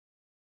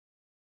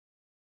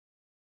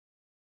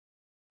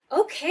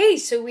Okay,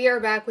 so we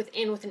are back with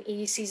Anne with an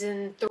E,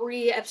 Season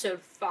 3,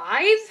 Episode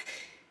 5.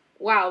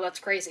 Wow, that's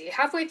crazy.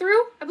 Halfway through,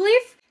 I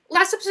believe?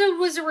 Last episode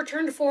was a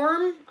return to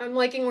form. I'm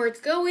liking where it's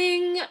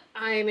going.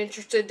 I'm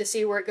interested to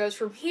see where it goes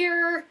from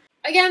here.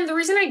 Again, the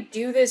reason I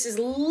do this is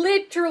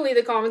literally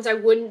the comments. I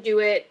wouldn't do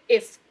it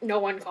if no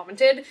one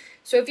commented.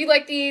 So if you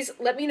like these,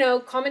 let me know.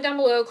 Comment down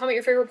below. Comment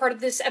your favorite part of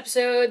this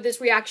episode,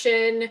 this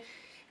reaction.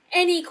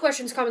 Any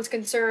questions, comments,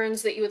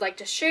 concerns that you would like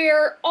to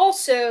share.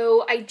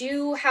 Also, I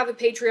do have a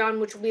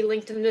Patreon, which will be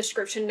linked in the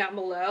description down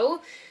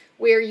below,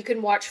 where you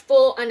can watch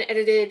full,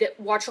 unedited,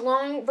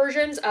 watch-along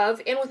versions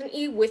of Anne with an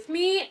E with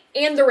me,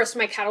 and the rest of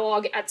my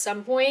catalog at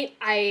some point.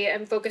 I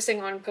am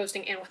focusing on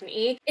posting Anne with an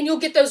E, and you'll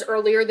get those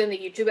earlier than the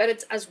YouTube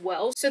edits as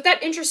well. So if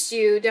that interests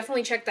you,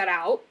 definitely check that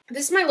out.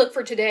 This is my look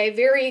for today.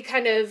 Very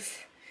kind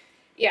of,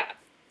 yeah,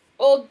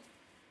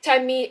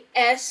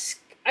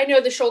 old-timey-esque. I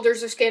know the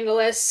shoulders are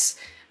scandalous.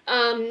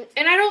 And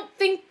I don't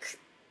think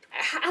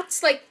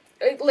hats like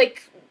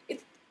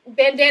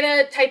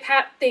bandana type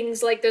hat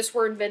things like this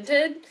were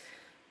invented.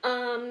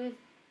 But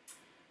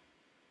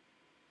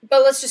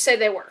let's just say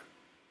they were.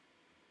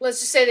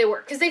 Let's just say they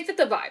were, because they fit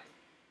the vibe.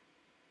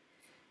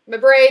 My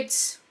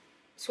braids,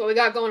 that's what we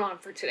got going on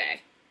for today.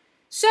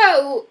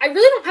 So, I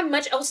really don't have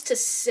much else to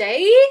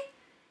say,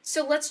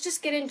 so let's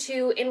just get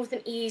into Anne with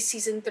an E,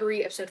 Season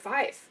 3, Episode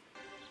 5.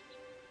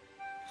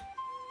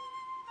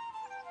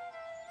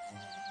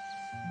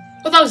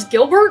 Oh, that was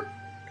Gilbert?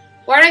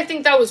 Why did I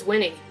think that was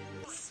Winnie?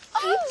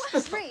 Oh,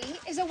 Three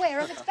is aware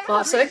of its boundaries.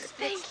 Classic.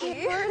 Thank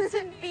you. Birds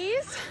and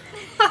bees.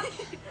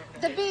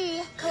 The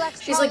bee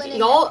collects She's like,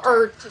 y'all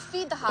are to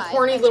feed the hive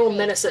horny little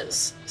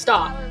menaces.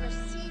 Stop.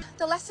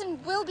 The lesson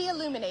will be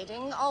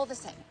illuminating all the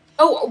same.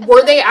 Oh,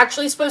 were they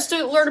actually supposed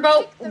to learn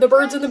about the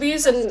birds and the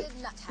bees? And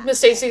Miss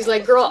Stacy's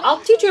like, girl,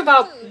 I'll teach you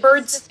about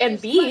birds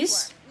and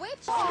bees.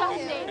 Oh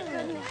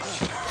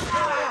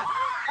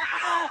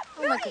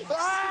my goodness.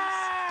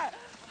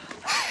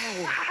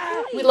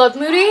 We love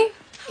Moody.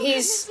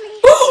 He's...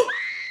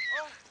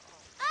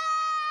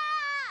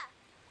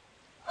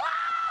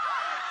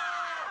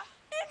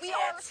 We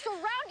are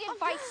surrounded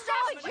by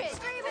savages.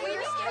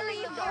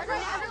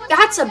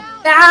 That's a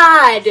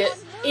bad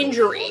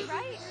injury.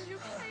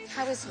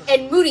 How is he?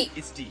 And Moody...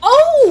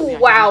 Oh,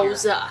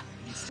 wowza.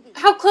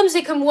 How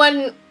clumsy can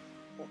one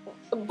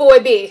boy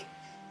be?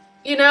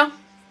 You know?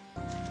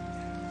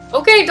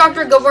 Okay,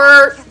 Dr.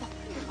 Gilbert.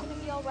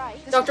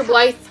 Dr.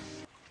 Blythe.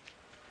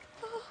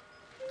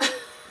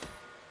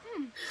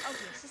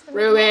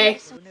 Ruby.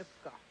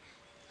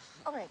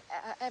 Alright,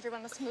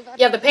 everyone, let's move on.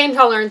 Yeah, the pain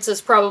tolerance is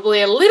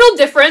probably a little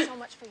different So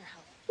much for your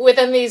help.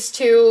 within these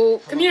two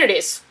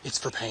communities. It's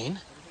for pain?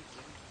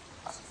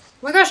 Oh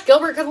my gosh,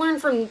 Gilbert could learn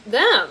from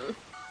them.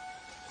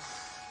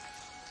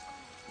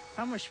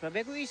 How on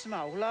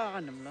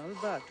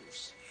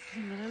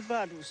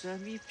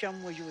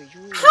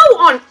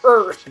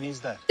earth? She needs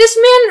that. This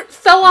man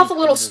fell off a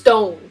little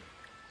stone.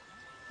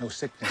 No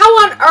sickness. How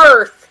on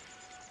earth?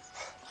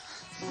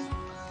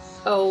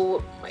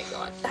 Oh my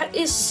god. That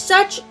is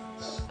such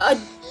a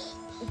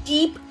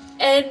deep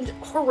and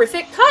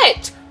horrific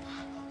cut.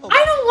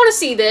 I don't want to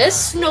see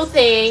this. No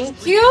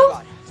thank you.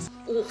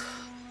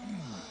 Oof.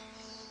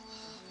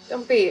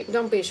 Don't be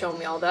showing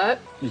me all that.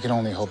 You can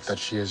only hope that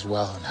she is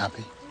well and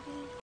happy.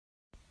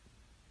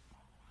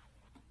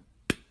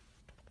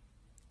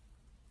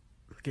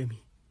 Look at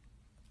me.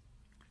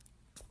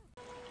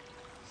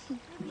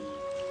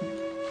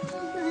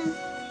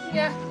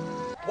 Yeah.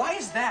 Why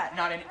is that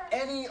not in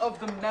any of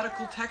the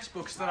medical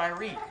textbooks that I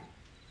read?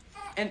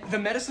 And the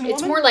medicine It's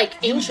woman more like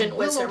used ancient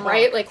wisdom, willow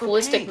right? bark Like for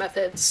holistic pain.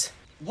 methods.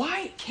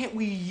 Why can't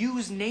we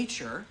use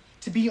nature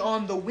to be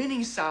on the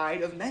winning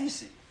side of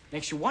medicine?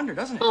 Makes you wonder,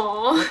 doesn't it?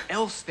 Aww. What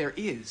else there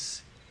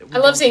is that we I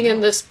love don't seeing know.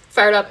 him this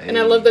fired up, and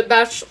I love that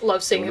Bash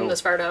loves seeing him this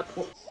fired up.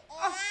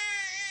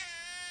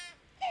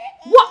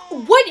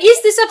 What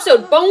is this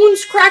episode?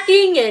 Bones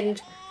cracking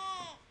and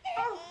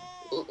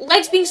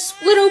legs being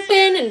split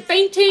open and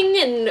fainting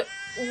and...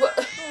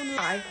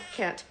 I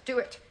can't do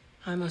it.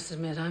 I must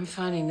admit, I'm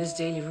finding this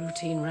daily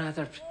routine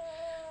rather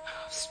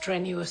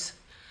strenuous.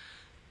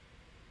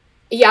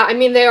 Yeah, I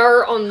mean, they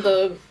are on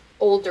the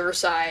older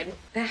side.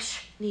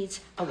 Bash needs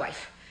a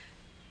wife.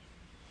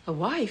 A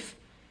wife?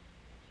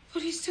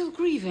 But he's still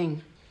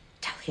grieving.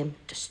 Tell him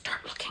to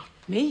start looking.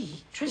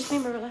 Me? Trust me,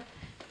 Marilla.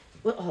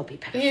 We'll all be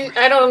better.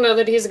 I don't know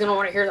that he's gonna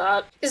want to hear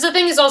that. Because the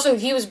thing is also,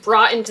 he was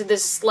brought into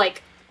this,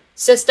 like,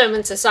 system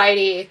and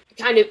society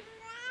kind of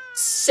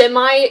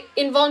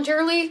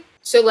semi-involuntarily.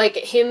 So, like,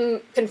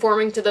 him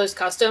conforming to those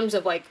customs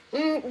of, like,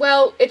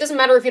 well, it doesn't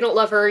matter if you don't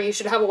love her, you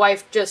should have a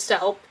wife just to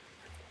help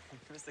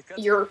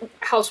your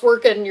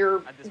housework and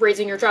you're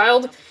raising your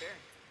child.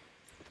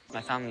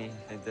 My family.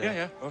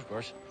 Yeah, of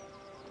course.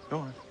 Go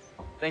on.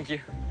 Thank you.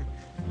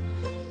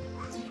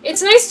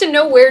 It's nice to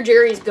know where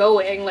Jerry's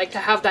going, like, to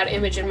have that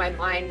image in my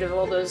mind of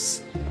all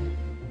those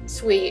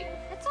sweet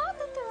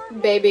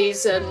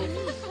babies and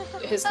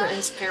his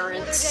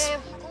parents.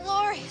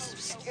 Glorious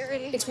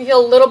obscurity. Makes me feel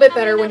a little bit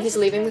better when he's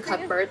leaving the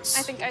Cuthberts.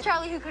 I think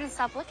Charlie, who couldn't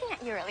stop looking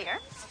at you earlier.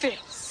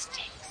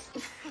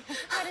 Fiddlesticks.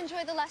 I'd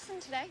enjoy the lesson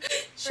today.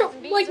 So,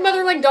 like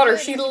mother, like daughter.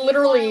 She's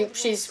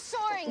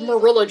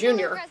Marilla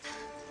Jr.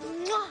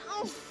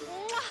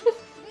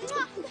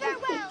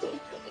 Farewell.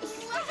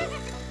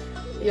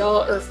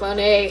 Y'all are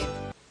funny.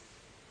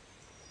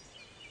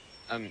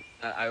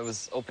 I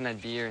was hoping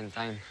I'd be here in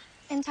time.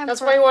 In time That's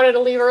for why you wanted to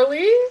leave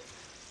early?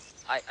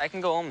 I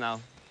can go home now,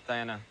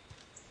 Diana.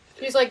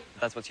 She's like,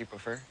 That's what you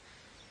prefer?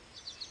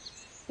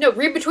 no,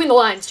 read between the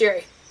lines,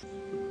 Jerry.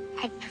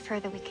 I'd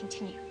prefer that we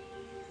continue.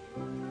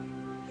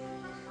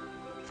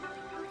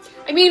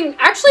 I mean,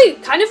 actually,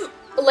 kind of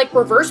like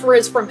reverse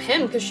whereas from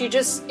him, because he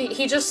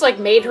just like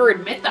made her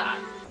admit that.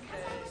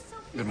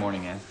 Good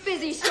morning, Anne.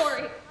 Busy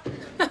story.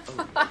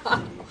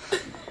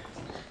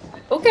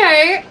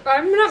 Okay,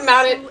 I'm not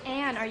mad at So,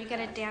 Anne, are you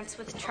gonna dance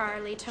with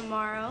Charlie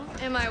tomorrow?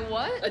 Am I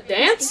what? a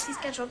dance. He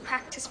scheduled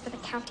practice for the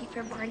county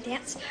fair barn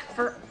dance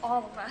for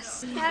all of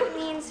us. That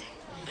means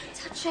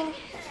touching.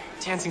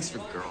 Dancing's for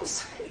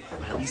girls.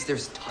 But at least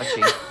there's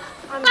touching.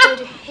 I'm going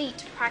to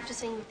hate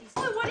practicing with these.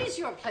 Well, what is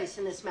your place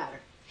in this matter?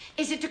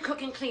 Is it to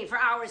cook and clean for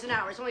hours and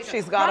hours? Only to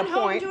She's got run a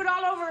home point. and do it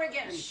all over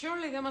again.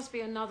 Surely there must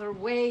be another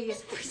way.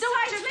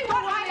 Precisely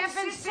what I have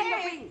been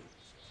saying.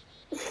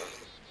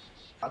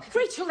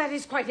 Rachel, that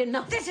is quite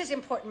enough. This is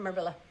important,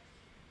 Marilla.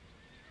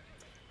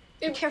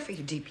 I care for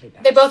you deeply,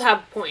 Beth. They both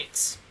have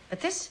points.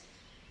 But this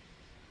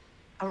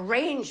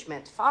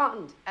arrangement,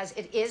 fond as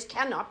it is,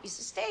 cannot be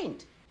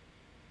sustained.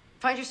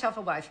 Find yourself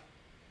a wife,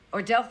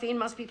 or Delphine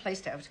must be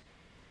placed out.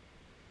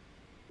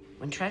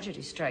 When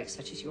tragedy strikes,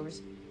 such as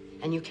yours,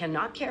 and you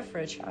cannot care for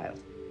a child,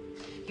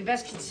 you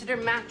best consider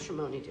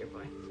matrimony, dear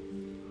boy.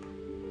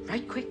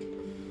 Right quick.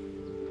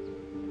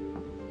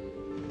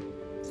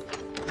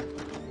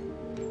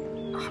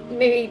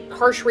 Maybe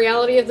harsh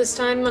reality of this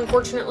time,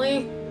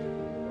 unfortunately.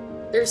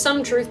 There's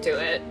some truth to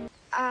it.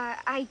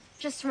 I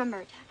just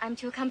remembered. I'm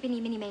to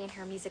accompany Minnie May in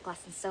her music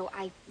lessons, so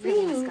I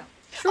really must go.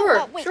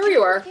 Sure, Wait, sure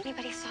you are. If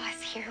anybody saw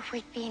us here,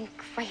 we'd be in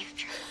grave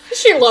trouble.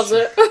 She loves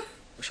it.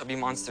 We shall be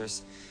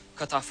monsters,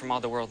 cut off from all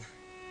the world.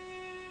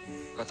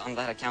 But on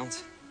that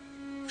account,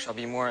 we shall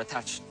be more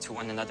attached to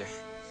one another.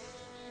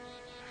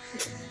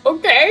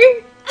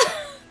 Okay.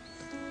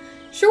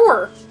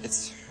 Sure.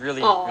 It's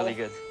really, Aw. really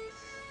good.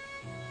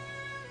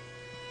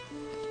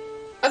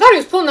 I thought he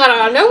was pulling that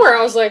out of nowhere.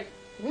 I was like,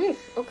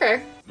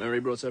 okay. Mary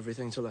brought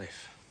everything to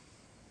life.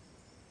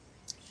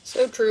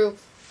 So true.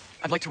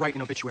 I'd like to write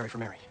an obituary for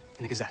Mary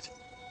in the Gazette.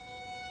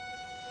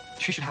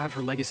 She should have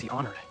her legacy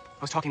honored.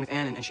 I was talking with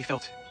Anne, and she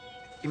felt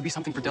it would be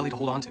something for Deli to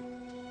hold on to.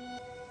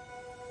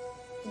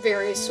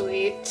 Very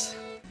sweet.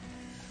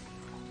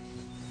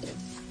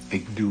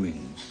 Big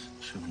doings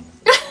soon.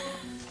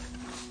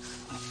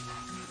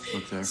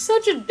 Look there.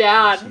 Such a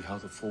dad. See how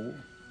the fall?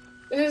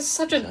 It is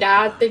such a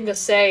dad thing to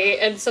say,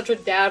 and such a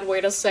dad way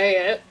to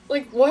say it.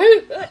 Like,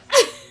 what?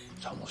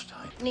 It's almost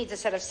time. Needs a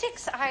set of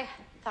 6. I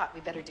thought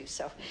we better do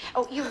so.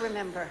 Oh, you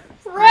remember.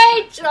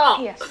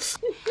 Rachel! Yes.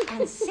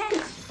 And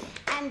set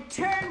and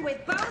turn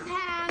with both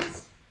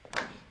hands.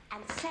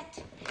 And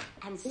set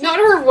and set. Not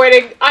her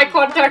avoiding eye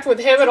contact with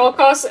him at all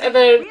costs, and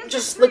then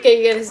just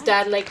looking at his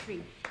dad like,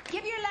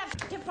 Give your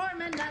left to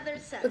form another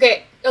set.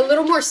 okay, a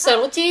little more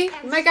subtlety,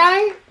 my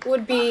guy,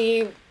 would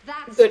be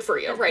good for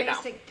you right now.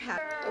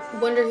 I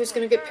wonder who's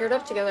gonna get paired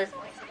up together.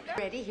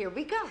 Ready? Here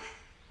we go.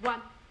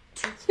 1,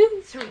 2,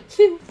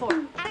 3, 4.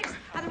 Alex,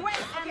 other way.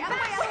 The other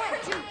way.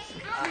 2,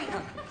 3,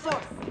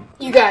 4.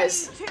 You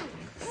guys,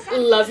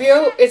 love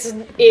you. It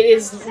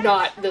is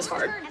not this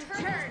hard.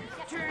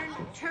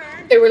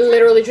 Turn. They were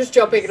literally just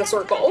jumping in a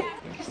circle.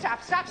 Stop.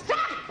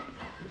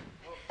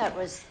 That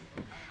was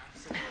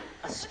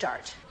a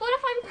start. What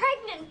if I'm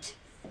pregnant?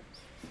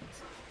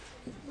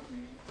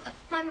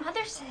 My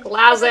mother said.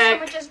 Classic. I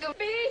would just go.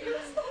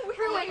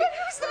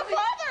 Who's the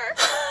father?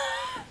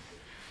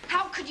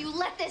 How could you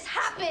let this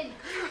happen?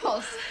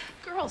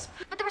 Girls.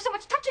 But there was so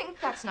much touching.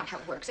 That's not how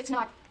it works. It's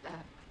not,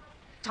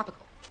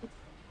 topical.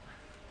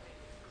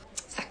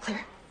 Is that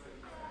clear?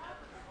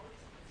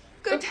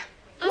 Good.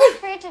 I'm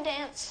afraid to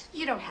dance.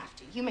 You don't have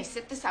to. You may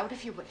sit this out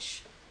if you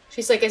wish.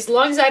 She's like, as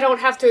long as I don't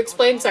have to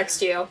explain sex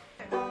to you.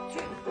 2,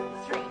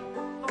 3,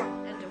 4,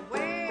 and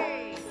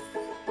away.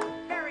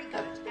 Very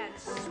good. And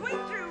swing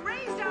through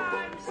raised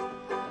arms.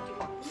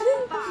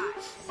 5,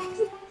 6,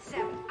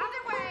 7.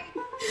 Other way.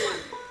 1,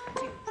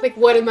 2. Like,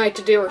 what am I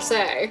to do or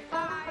say?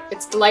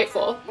 It's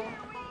delightful.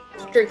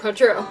 It's a dream come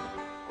true.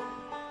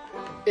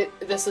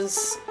 This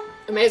is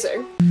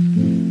amazing.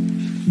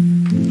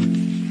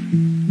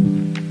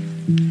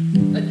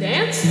 A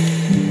dance?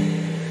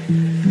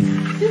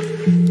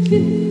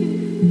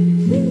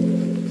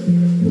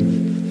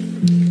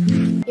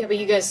 Yeah, but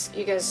you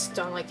guys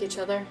don't like each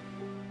other?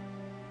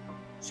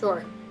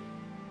 Sure.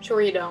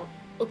 Sure you don't.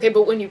 Okay,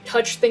 but when you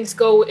touch, things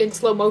go in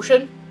slow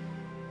motion?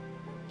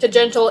 To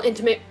gentle,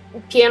 intimate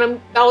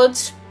piano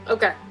ballads?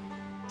 Okay.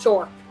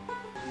 Sure.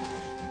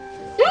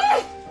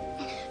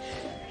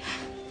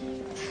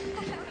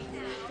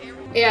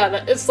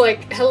 Yeah, it's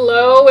like,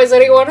 hello, is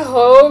anyone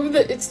home?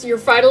 You're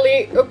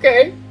finally,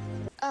 okay.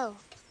 Oh,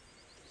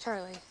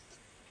 Charlie.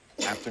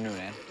 Afternoon,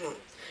 Anne.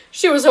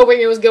 She was hoping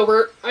it was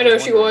Gilbert. I know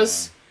she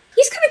was.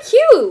 He's kind of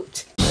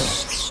cute.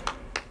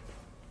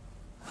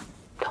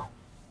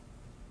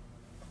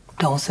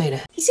 Don't say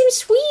that. He seems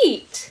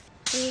sweet.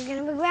 You're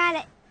gonna regret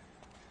it.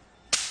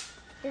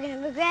 You're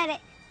gonna regret it.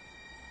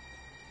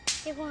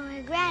 You're gonna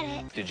regret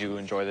it. Did you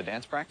enjoy the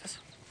dance practice?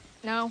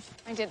 No,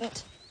 I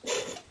didn't.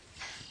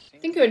 I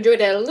think you enjoyed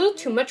it a little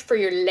too much for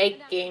your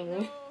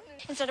liking.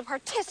 Instead of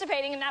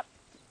participating in that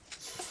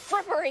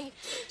frippery.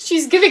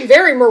 She's giving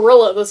very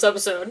Marilla this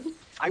episode.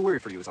 I worry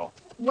for you is all.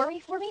 Worry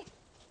for me?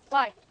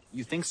 Why?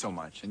 You think so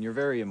much, and you're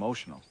very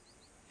emotional.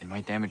 It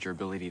might damage your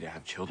ability to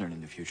have children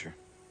in the future.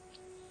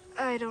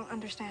 I don't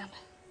understand.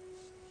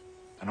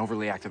 An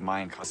overly active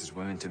mind causes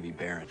women to be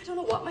barren. I don't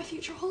know what my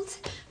future holds,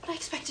 but I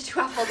expected to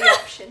have all the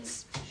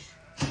options.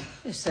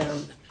 Is there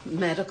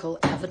medical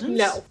evidence?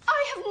 No.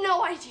 I have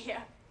no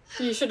idea.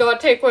 You should not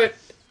take what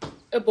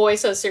a boy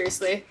says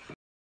seriously.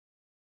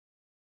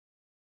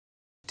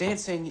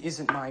 Dancing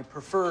isn't my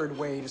preferred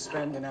way to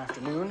spend an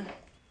afternoon.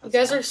 You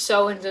guys are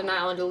so in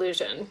denial and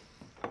delusion.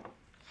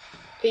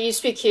 It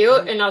used to be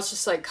cute, and I was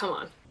just like, come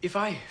on. If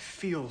I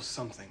feel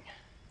something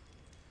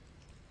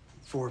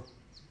for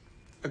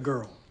a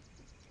girl,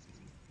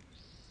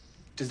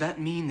 does that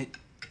mean that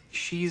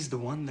she's the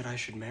one that I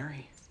should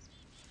marry?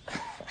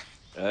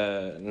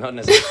 Not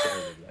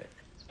necessarily. Like,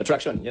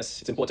 attraction,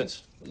 yes, it's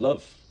important.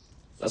 Love,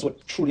 that's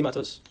what truly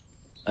matters.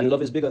 And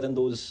love is bigger than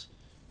those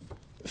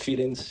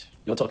feelings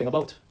you're talking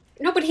about.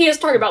 No, but he is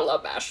talking about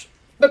love, Bash.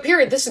 But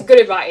period, this is good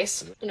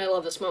advice. And I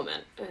love this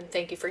moment. And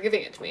thank you for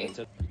giving it to me.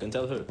 You can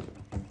tell her.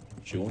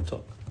 She won't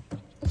talk.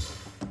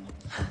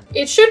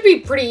 It should be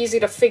pretty easy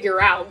to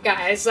figure out,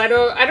 guys. I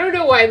don't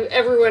know why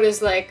everyone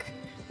is like,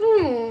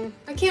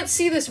 I can't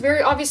see this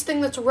very obvious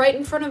thing that's right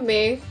in front of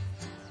me.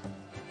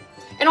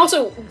 And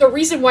also, the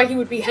reason why he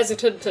would be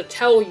hesitant to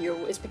tell you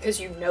is because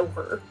you know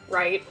her,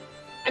 right?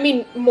 I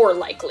mean, more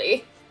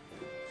likely.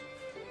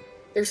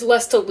 There's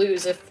less to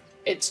lose if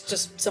it's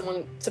just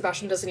someone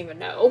Sebastian doesn't even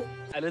know.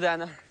 Hello,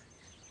 Diana.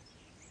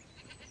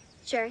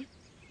 Sherry?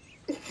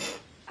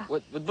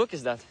 What book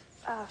is that?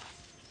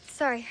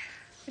 Sorry.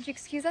 Would you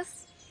excuse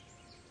us?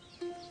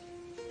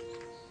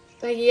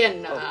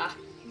 Diana.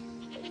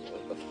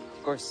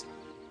 Of course.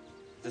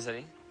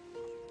 Desiree?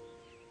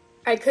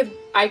 I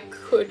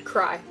could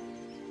cry.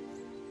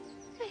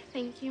 I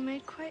think you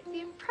made quite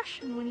the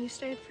impression when you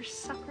stayed for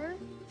supper.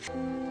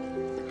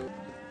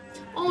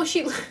 Oh,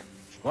 she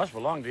Must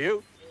belong to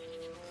you.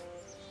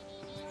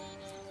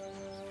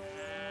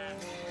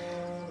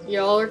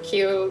 Y'all are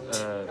cute.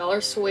 Y'all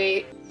are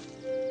sweet.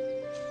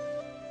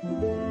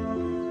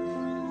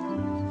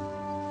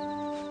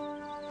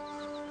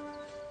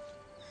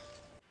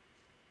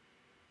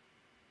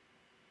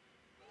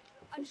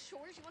 I'm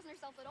sure she wasn't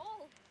herself at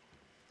all.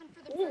 And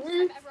for the first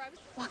time ever, I was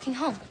Walking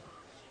home.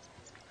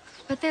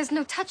 But there's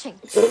no touching.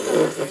 This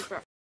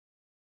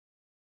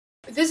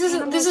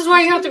is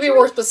why you have to be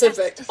more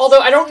specific. Although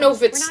I don't know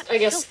if it's, I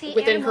guess,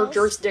 within her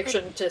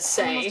jurisdiction to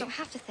say. Animals don't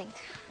have to think.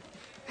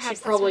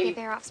 She'd probably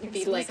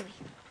be like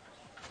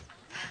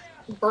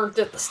burnt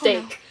at the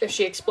stake if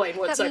she explained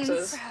what sex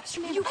is.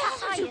 you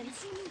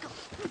science.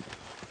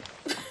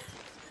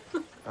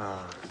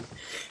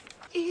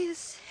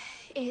 Is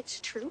it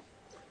true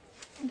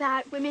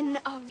that women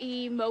of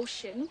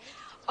emotion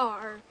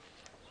are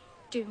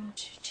doomed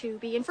to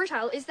be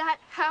infertile? Is that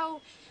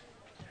how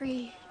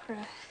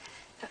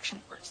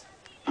reproduction works?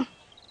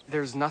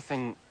 There's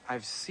nothing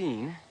I've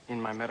seen in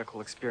my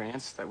medical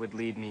experience that would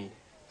lead me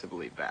to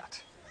believe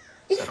that.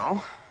 Is that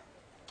all?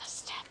 The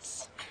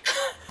steps.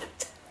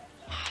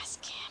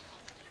 Ask him.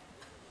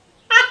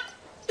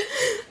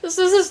 This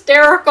is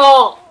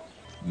hysterical.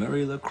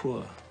 Mary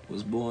LaCroix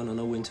was born on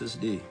a winter's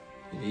day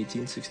in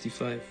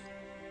 1865.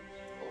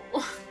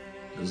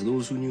 As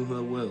those who knew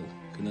her well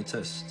can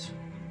attest,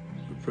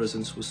 her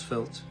presence was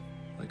felt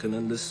like an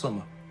endless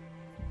summer.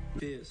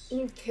 Fierce,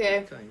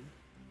 Okay. kind.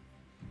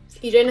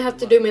 You didn't have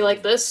to do me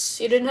like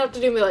this. You didn't have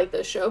to do me like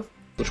this, show.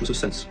 Such was her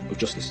sense of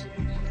justice.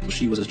 For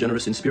she was as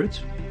generous in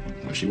spirit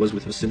as she was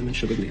with her cinnamon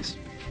sugar glaze,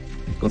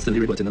 constantly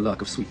rebutting the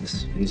lack of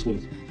sweetness in this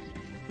world.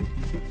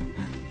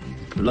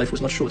 Her life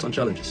was not short on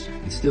challenges,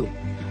 and still,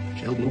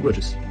 she held no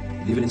grudges,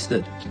 living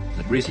instead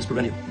that grace is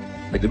perennial,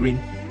 like the green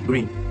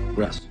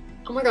grass.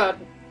 Oh my god.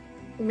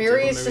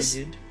 Mary is just,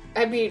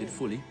 I mean,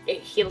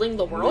 healing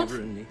the world?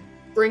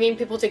 Bringing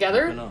people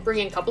together?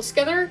 Bringing couples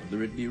together?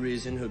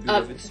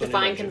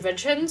 Defying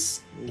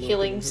conventions?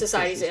 Healing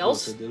society's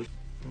ails?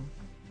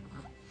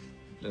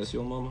 That's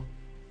your mama.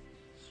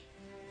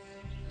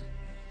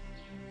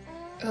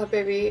 Oh,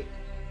 baby.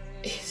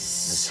 It's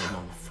so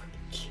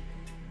freaking cute.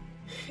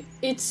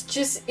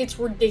 It's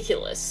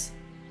ridiculous.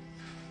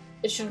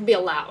 It shouldn't be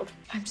allowed.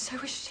 I'm so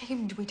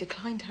ashamed we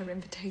declined her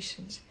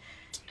invitations.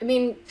 I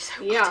mean,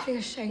 So yeah. utterly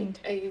ashamed.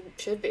 You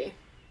should be.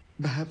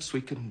 Perhaps we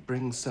can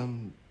bring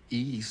some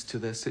ease to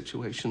their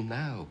situation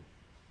now.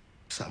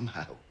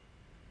 Somehow.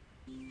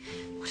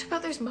 What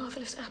about those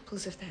marvelous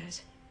apples of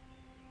theirs?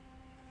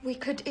 We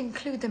could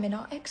include them in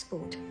our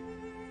export.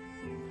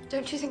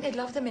 Don't you think they'd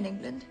love them in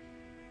England?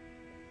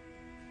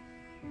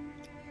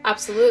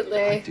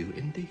 Absolutely. I do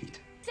indeed.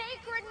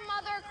 Sacred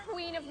Mother,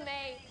 Queen of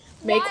May.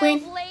 May Wild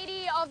Queen?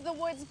 Lady of the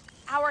Woods.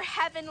 Our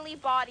heavenly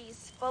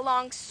bodies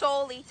belong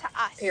solely to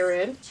us.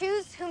 Period.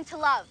 Choose whom to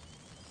love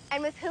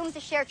and with whom to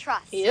share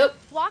trust. Yep.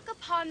 Walk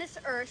upon this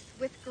earth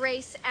with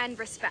grace and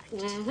respect.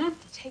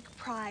 Take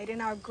pride in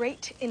our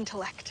great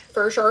intellect.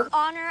 For sure.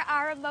 Honor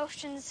our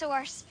emotions so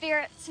our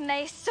spirits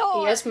may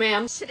soar. Yes,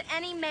 ma'am. Should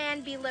any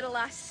man belittle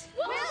us,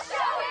 We'll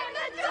show him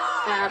the door.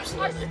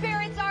 Absolutely. our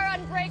spirits are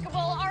unbreakable,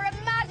 our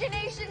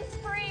imaginations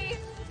free.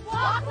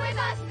 Walk with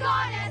us,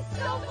 goddess,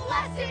 so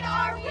blessed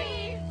are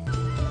we.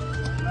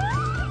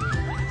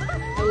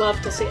 I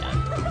love to see it.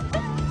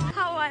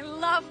 How I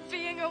love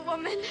being a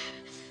woman.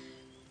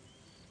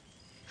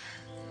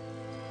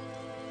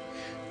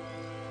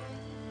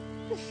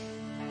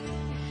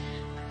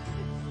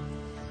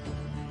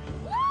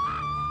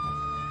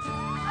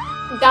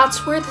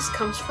 That's where this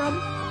comes from?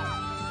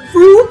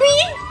 Ruby?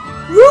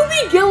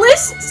 Ruby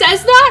Gillis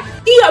says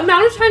that? The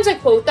amount of times I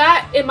quote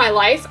that in my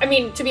life, I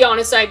mean, to be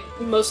honest, I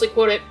mostly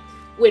quote it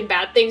when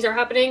bad things are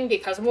happening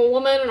because I'm a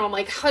woman, and I'm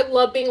like, I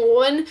love being a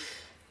woman.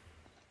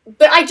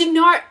 But I did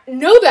not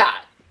know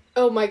that.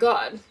 Oh my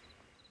god.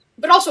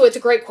 But also, it's a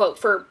great quote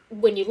for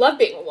when you love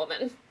being a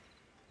woman.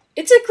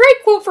 It's a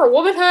great quote for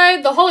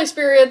womanhood, the Holy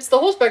Spirits, the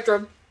whole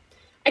spectrum.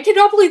 I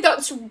cannot believe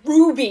that's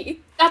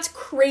Ruby. That's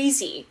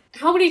crazy.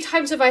 How many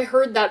times have I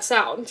heard that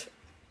sound?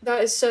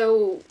 That is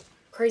so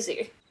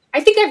crazy.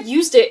 I think I've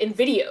used it in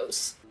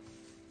videos.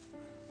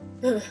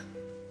 Ugh.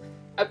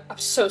 I'm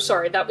so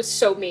sorry, that was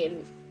so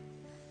mean.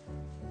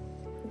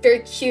 Very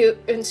cute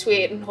and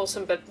sweet and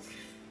wholesome, but...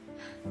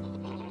 oh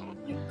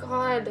my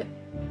god.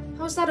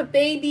 How's that a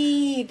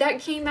baby?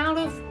 That came out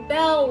of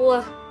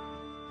Belle.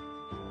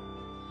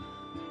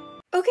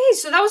 Okay,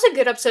 so that was a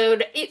good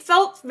episode. It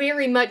felt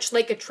very much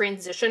like a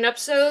transition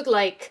episode,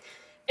 like...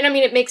 and I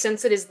mean, it makes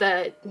sense, it is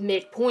the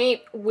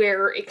midpoint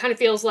where it kind of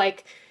feels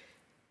like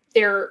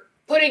they're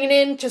putting it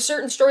into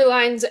certain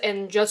storylines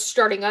and just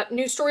starting up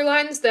new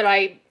storylines that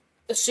I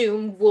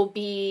assume will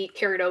be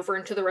carried over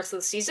into the rest of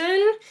the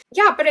season.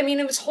 Yeah, but I mean,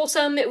 it was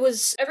wholesome. It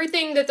was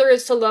everything that there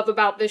is to love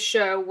about this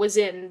show was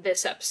in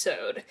this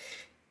episode.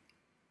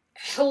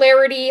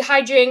 Hilarity,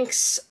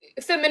 hijinks,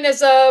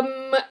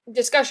 feminism,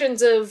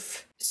 discussions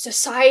of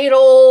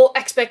societal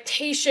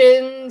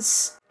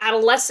expectations,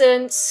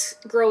 adolescence,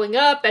 growing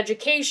up,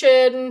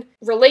 education,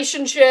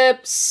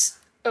 relationships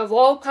of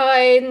all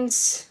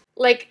kinds.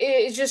 Like,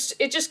 it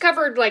just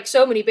covered, like,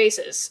 so many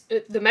bases.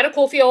 The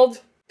medical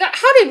field.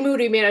 How did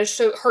Moody manage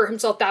to hurt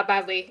himself that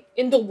badly?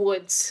 In the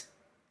woods.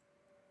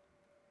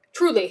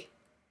 Truly.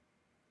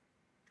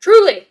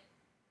 Truly.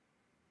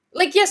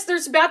 Like, yes,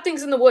 there's bad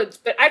things in the woods,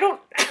 but I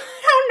don't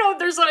know if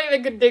there's something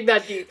that could dig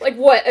that deep. Like,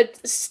 what, a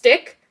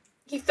stick?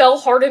 He fell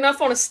hard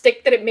enough on a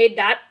stick that it made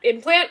that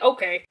implant?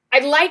 Okay. I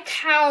like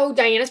how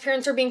Diana's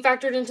parents are being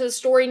factored into the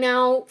story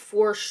now,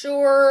 for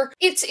sure.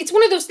 It's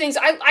one of those things,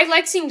 I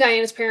like seeing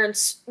Diana's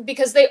parents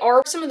because they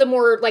are some of the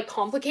more, like,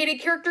 complicated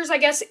characters, I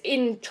guess,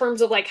 in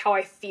terms of, like, how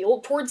I feel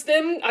towards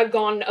them. I've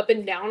gone up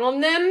and down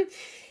on them.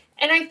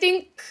 And I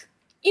think,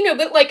 you know,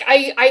 but, like,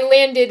 I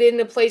landed in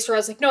a place where I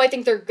was like, no, I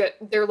think they're good.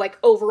 They're, like,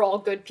 overall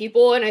good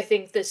people, and I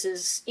think this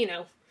is, you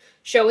know,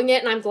 showing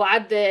it, and I'm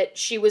glad that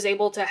she was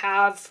able to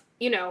have,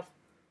 you know,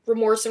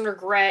 remorse and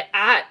regret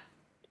at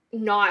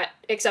not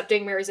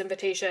accepting Mary's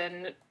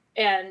invitation,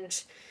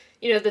 and,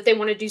 you know, that they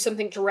want to do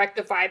something to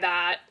rectify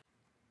that,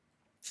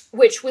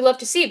 which we love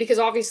to see, because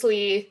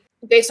obviously,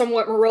 based on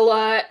what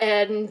Marilla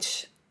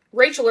and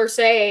Rachel are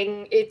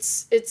saying,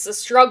 it's a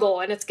struggle,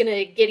 and it's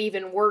gonna get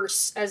even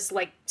worse as,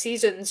 like,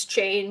 seasons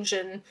change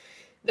and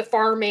the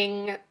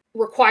farming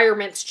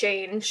requirements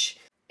change,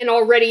 and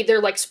already they're,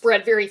 like,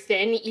 spread very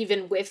thin,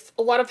 even with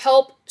a lot of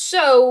help.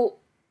 So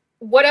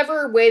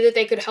whatever way that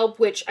they could help,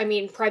 which, I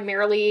mean,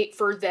 primarily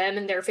for them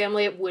and their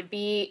family, it would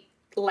be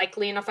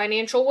likely in a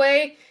financial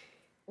way,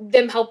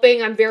 them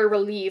helping, I'm very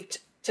relieved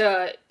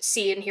to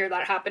see and hear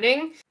that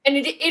happening. And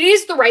it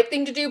is the right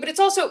thing to do, but it's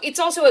also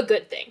a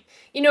good thing.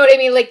 You know what I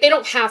mean? Like, they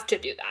don't have to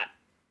do that.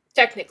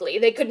 Technically.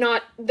 They could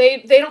not, they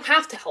don't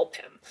have to help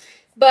him.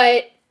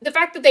 But the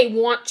fact that they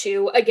want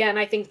to, again,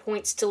 I think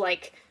points to,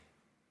 like,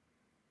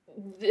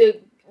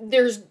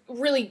 there's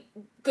really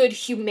good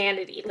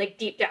humanity, like,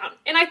 deep down.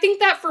 And I think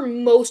that for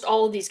most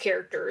all of these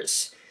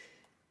characters,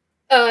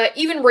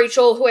 even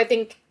Rachel, who I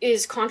think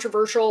is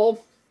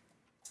controversial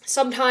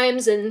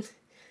sometimes and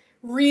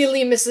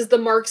really misses the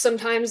mark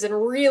sometimes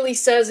and really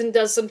says and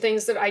does some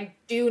things that I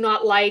do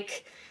not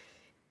like,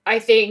 I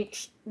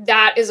think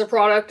that is a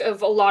product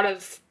of a lot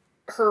of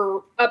her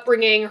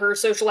upbringing, her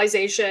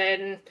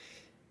socialization,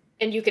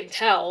 and you can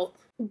tell.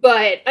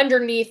 But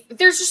underneath,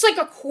 there's just, like,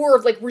 a core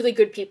of, like, really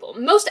good people.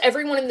 Most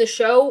everyone in the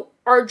show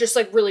are just,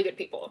 like, really good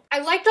people. I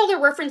liked all the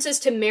references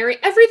to Mary.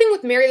 Everything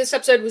with Mary this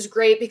episode was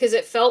great because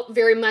it felt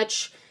very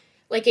much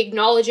like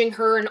acknowledging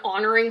her and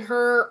honoring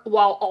her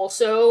while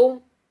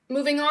also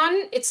moving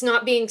on. It's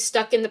not being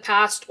stuck in the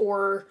past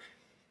or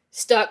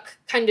stuck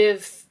kind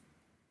of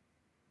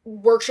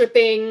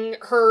worshiping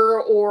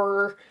her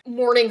or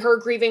mourning her,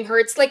 grieving her.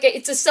 It's like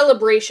it's a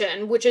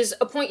celebration, which is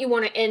a point you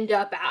want to end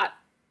up at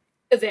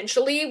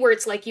eventually, where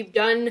it's like you've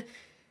done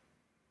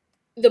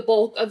the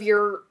bulk of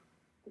your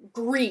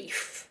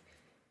grief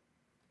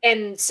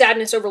and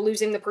sadness over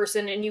losing the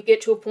person, and you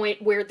get to a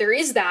point where there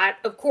is that,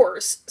 of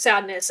course,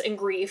 sadness and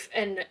grief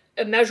and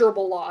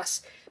immeasurable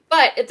loss,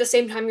 but at the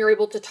same time you're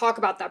able to talk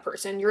about that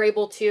person, you're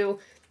able to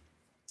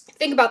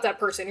think about that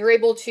person, you're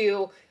able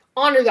to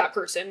honor that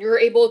person, you're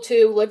able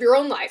to live your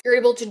own life, you're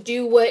able to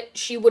do what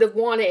she would have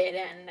wanted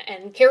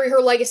and carry her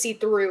legacy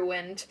through,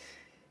 and,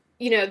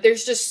 you know,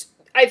 there's just,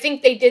 I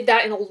think they did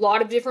that in a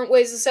lot of different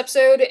ways this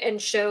episode,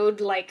 and showed,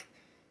 like,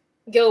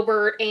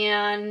 Gilbert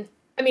and,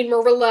 I mean,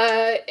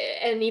 Marilla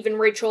and even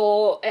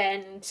Rachel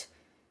and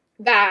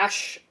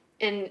Bash,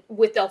 and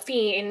with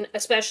Delphine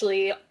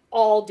especially,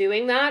 all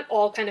doing that,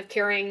 all kind of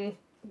carrying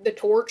the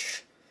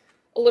torch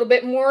a little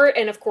bit more.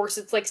 And of course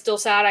it's like still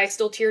sad, I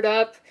still teared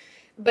up,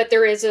 but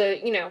there is a,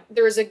 you know,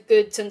 there is a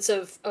good sense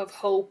of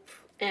hope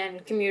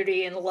and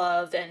community and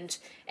love and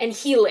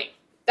healing.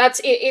 That's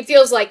it, it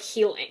feels like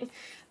healing,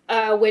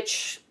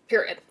 which,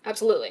 period,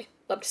 absolutely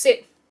love to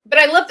see. But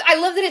I love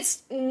that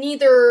it's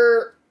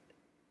neither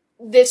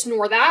this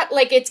nor that.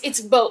 Like,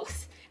 it's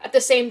both at the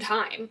same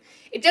time.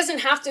 It doesn't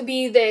have to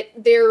be that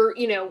they're,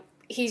 you know,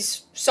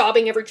 he's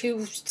sobbing every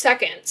 2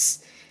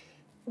 seconds.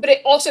 But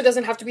it also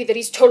doesn't have to be that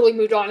he's totally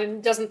moved on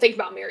and doesn't think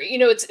about Mary. You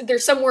know,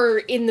 there's somewhere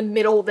in the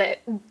middle that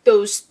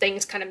those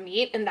things kind of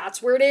meet, and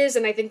that's where it is.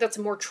 And I think that's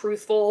a more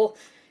truthful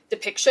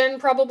depiction,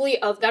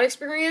 probably, of that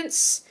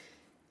experience.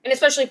 And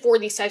especially for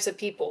these types of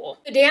people.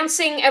 The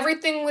dancing,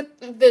 everything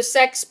with the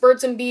sex,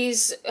 birds and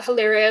bees,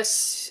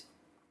 hilarious.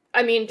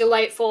 I mean,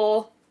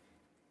 delightful.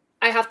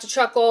 I have to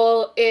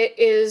chuckle. It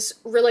is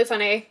really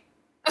funny.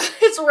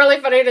 It's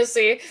really funny to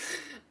see.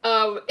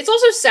 It's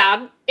also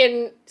sad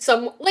in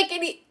some, like,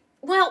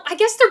 well, I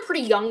guess they're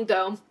pretty young,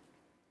 though.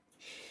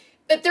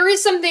 But there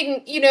is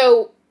something, you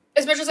know,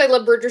 as much as I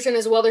love Bridgerton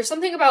as well, there's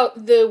something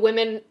about the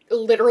women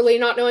literally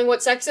not knowing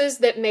what sex is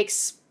that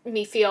makes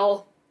me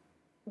feel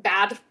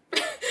bad.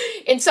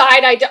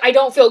 Inside, I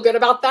don't feel good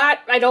about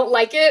that. I don't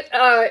like it.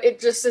 It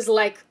just is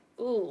like,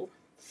 ooh,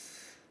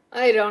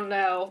 I don't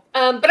know.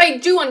 But I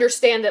do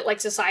understand that, like,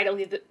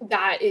 societally,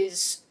 that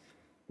is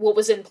what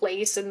was in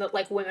place, and that,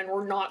 like, women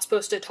were not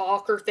supposed to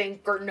talk or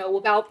think or know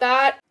about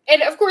that.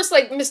 And, of course,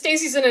 like, Miss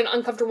Stacy's in an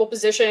uncomfortable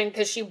position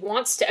because she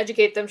wants to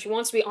educate them, she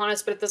wants to be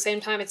honest, but at the same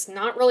time, it's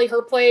not really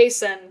her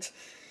place, and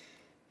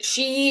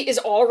she is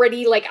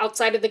already, like,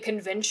 outside of the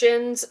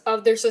conventions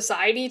of their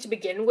society to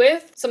begin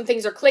with. Some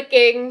things are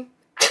clicking.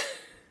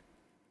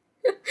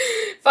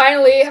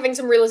 Finally having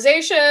some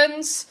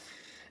realizations,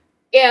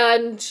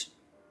 and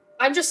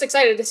I'm just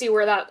excited to see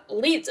where that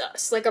leads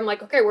us. Like, I'm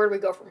like, okay, where do we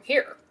go from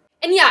here?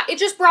 And yeah, it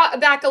just brought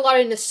back a lot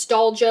of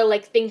nostalgia,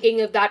 like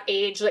thinking of that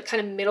age, like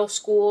kind of middle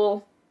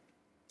school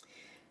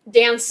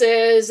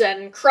dances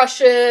and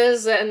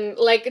crushes and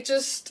like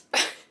just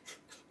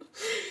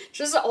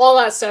just all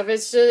that stuff.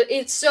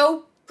 It's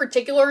so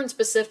particular and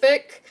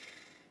specific,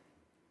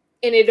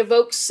 and it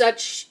evokes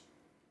such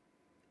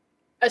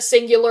a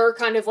singular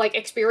kind of, like,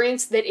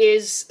 experience that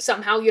is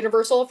somehow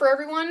universal for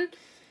everyone.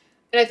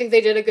 And I think they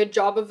did a good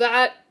job of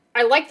that.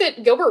 I like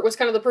that Gilbert was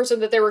kind of the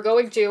person that they were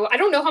going to. I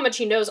don't know how much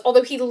he knows,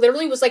 although he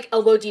literally was, like,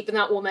 elbow deep in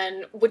that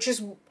woman, which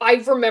is, I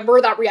remember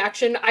that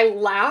reaction. I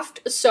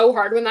laughed so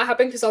hard when that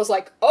happened, because I was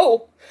like,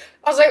 oh.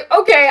 I was like,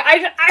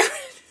 okay,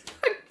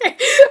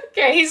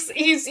 okay,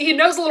 he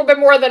knows a little bit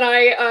more than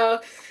I,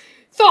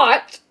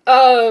 thought.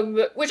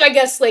 Which I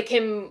guess, like,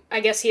 I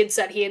guess he had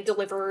said he had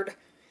delivered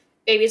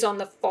babies on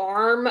the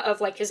farm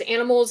of, like, his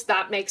animals.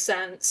 That makes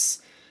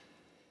sense.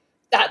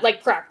 That,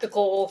 like,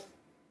 practical,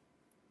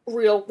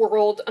 real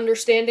world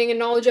understanding and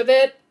knowledge of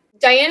it.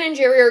 Diane and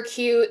Jerry are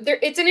cute.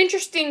 It's an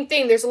interesting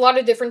thing. There's a lot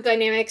of different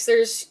dynamics.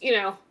 There's, you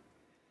know,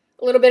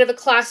 a little bit of a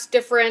class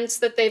difference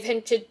that they've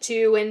hinted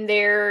to in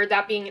there,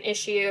 that being an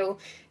issue.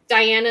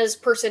 Diana's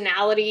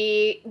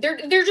personality,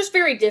 they're just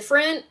very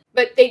different,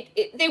 but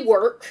they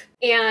work,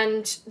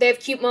 and they have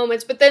cute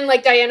moments, but then,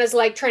 like, Diana's,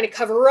 like, trying to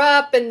cover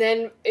up, and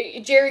then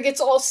Jerry gets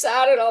all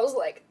sad, and I was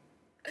like,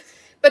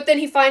 but then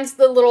he finds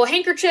the little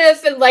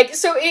handkerchief, and, like,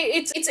 so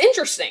it's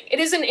interesting. It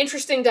is an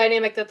interesting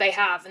dynamic that they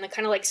have, and they're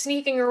kind of, like,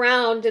 sneaking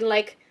around, and,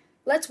 like,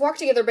 let's walk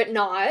together, but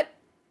not.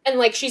 And,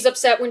 like, she's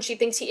upset when she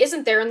thinks he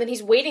isn't there, and then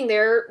he's waiting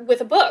there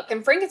with a book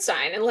and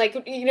Frankenstein, and, like,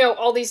 you know,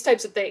 all these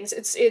types of things.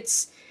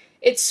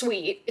 It's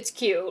sweet, it's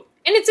cute,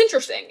 and it's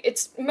interesting.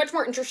 It's much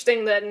more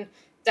interesting than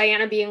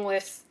Diana being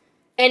with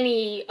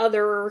any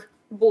other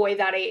boy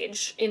that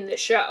age in the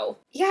show.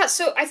 Yeah,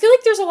 so I feel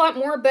like there's a lot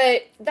more,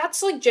 but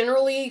that's, like,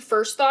 generally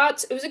first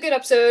thoughts. It was a good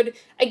episode.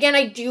 Again,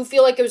 I do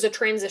feel like it was a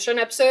transition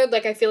episode.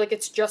 Like, I feel like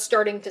it's just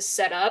starting to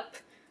set up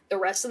the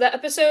rest of the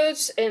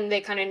episodes, and they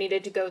kind of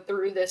needed to go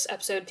through this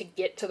episode to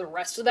get to the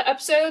rest of the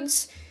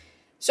episodes.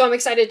 So I'm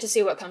excited to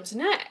see what comes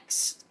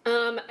next.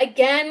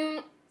 Again,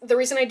 the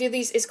reason I do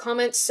these is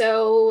comments,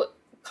 so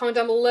comment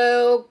down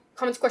below,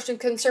 comments, questions,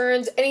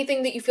 concerns,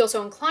 anything that you feel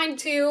so inclined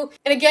to.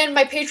 And again,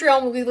 my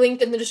Patreon will be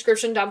linked in the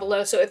description down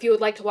below, so if you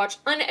would like to watch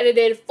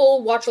unedited,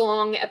 full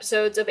watch-along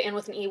episodes of Anne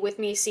with an E with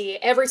me, see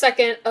every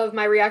second of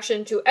my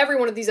reaction to every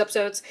one of these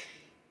episodes,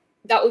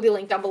 that will be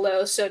linked down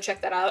below, so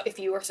check that out if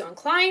you are so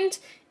inclined.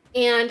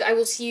 And I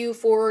will see you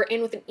for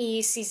Anne with an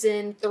E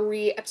Season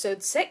 3,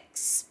 Episode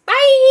 6.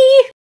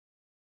 Bye!